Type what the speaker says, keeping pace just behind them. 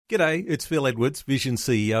G'day, it's Phil Edwards, Vision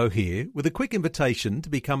CEO here, with a quick invitation to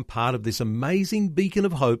become part of this amazing beacon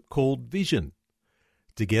of hope called Vision.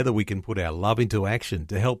 Together we can put our love into action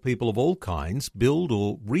to help people of all kinds build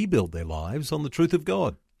or rebuild their lives on the truth of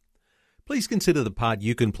God. Please consider the part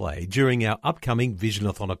you can play during our upcoming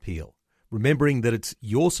Visionathon appeal, remembering that it's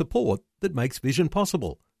your support that makes Vision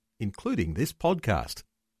possible, including this podcast.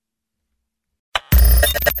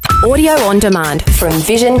 Audio on demand from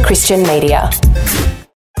Vision Christian Media.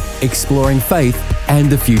 Exploring faith and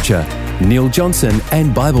the future. Neil Johnson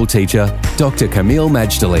and Bible teacher Dr. Kameel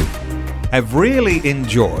Majdali. Have really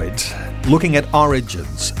enjoyed looking at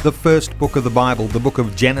Origins, the first book of the Bible, the book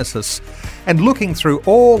of Genesis, and looking through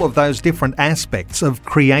all of those different aspects of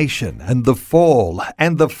creation and the fall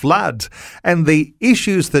and the flood and the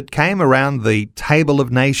issues that came around the Table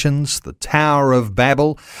of Nations, the Tower of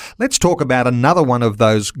Babel. Let's talk about another one of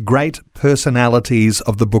those great personalities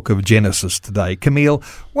of the book of Genesis today. Kameel,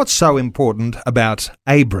 what's so important about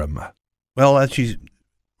Abram? Well, as you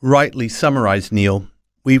rightly summarized, Neil,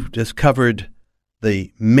 we've just covered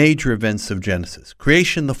the major events of Genesis: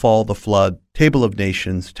 creation, the fall, the flood, Table of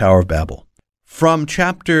Nations, Tower of Babel. From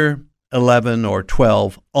chapter 11 or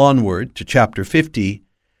 12 onward to chapter 50,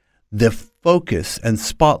 the focus and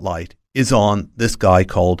spotlight is on this guy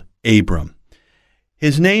called Abram.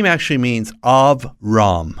 His name actually means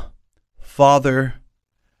Av-Ram, father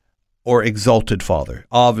or exalted father.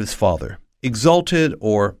 Av is father, exalted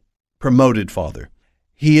or promoted father.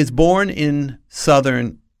 He is born in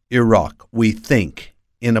southern Iraq, we think,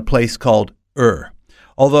 in a place called Ur.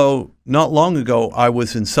 Although not long ago I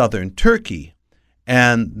was in southern Turkey,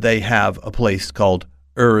 and they have a place called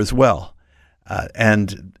Ur as well,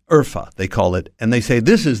 and Urfa they call it, and they say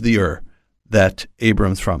this is the Ur that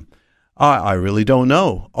Abram's from. I really don't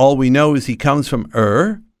know. All we know is he comes from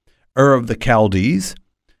Ur of the Chaldees,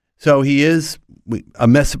 so he is a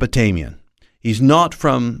Mesopotamian. He's not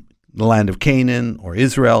from the land of Canaan or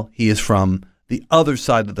Israel. He is from the other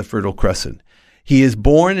side of the Fertile Crescent. He is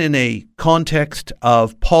born in a context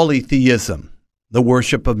of polytheism, the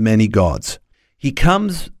worship of many gods. He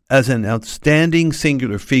comes as an outstanding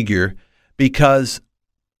singular figure because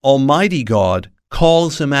Almighty God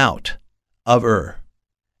calls him out of Ur,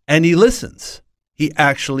 and he listens. He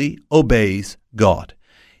actually obeys God.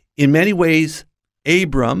 In many ways,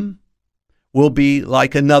 Abram will be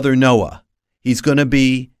like another Noah. He's going to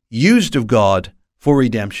be used of God for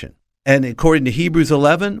redemption. And according to Hebrews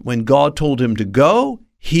 11, when God told him to go,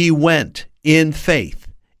 he went in faith,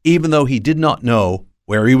 even though he did not know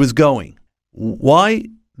where he was going. Why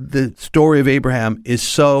the story of Abraham is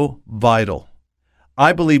so vital?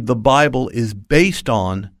 I believe the Bible is based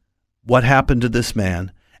on what happened to this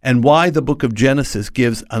man, and why the book of Genesis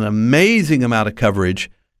gives an amazing amount of coverage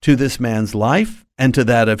to this man's life and to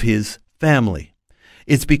that of his family.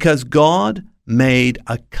 It's because God made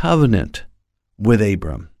a covenant with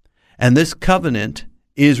Abram. And this covenant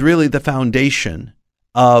is really the foundation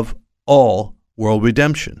of all world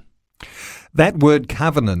redemption. That word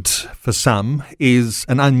covenant, for some, is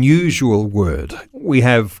an unusual word. We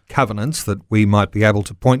have covenants that we might be able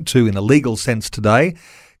to point to in a legal sense today.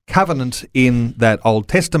 Covenant in that Old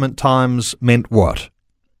Testament times meant what?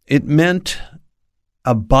 It meant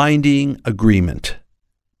a binding agreement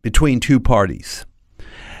between two parties.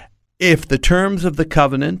 If the terms of the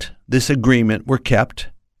covenant, this agreement, were kept,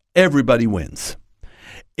 everybody wins.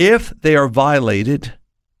 If they are violated,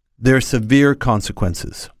 there are severe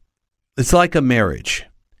consequences. It's like a marriage.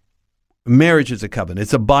 Marriage is a covenant.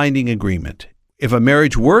 It's a binding agreement. If a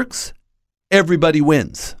marriage works, everybody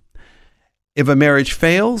wins. If a marriage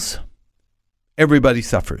fails, everybody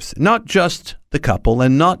suffers. Not just the couple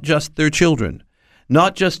and not just their children,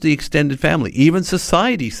 not just the extended family. Even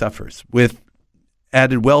society suffers with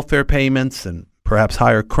added welfare payments and perhaps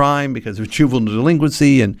higher crime because of juvenile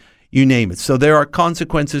delinquency, and you name it. So there are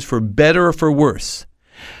consequences for better or for worse.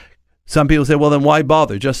 Some people say, well, then why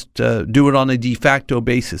bother? Just do it on a de facto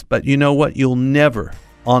basis. But you know what? You'll never,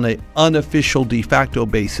 on an unofficial de facto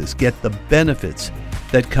basis, get the benefits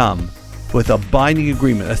that come with a binding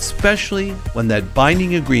agreement, especially when that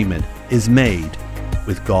binding agreement is made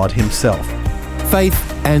with God himself. Faith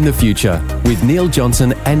and the Future with Neil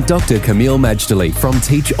Johnson and Dr. Kameel Majdali from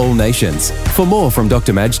Teach All Nations. For more from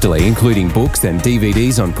Dr. Majdali, including books and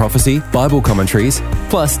DVDs on prophecy, Bible commentaries,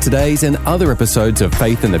 plus today's and other episodes of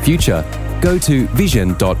Faith and the Future, go to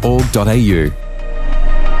vision.org.au.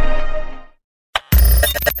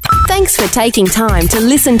 Thanks for taking time to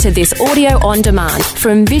listen to this audio on demand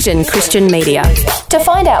from Vision Christian Media. To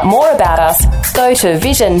find out more about us, go to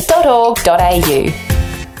vision.org.au.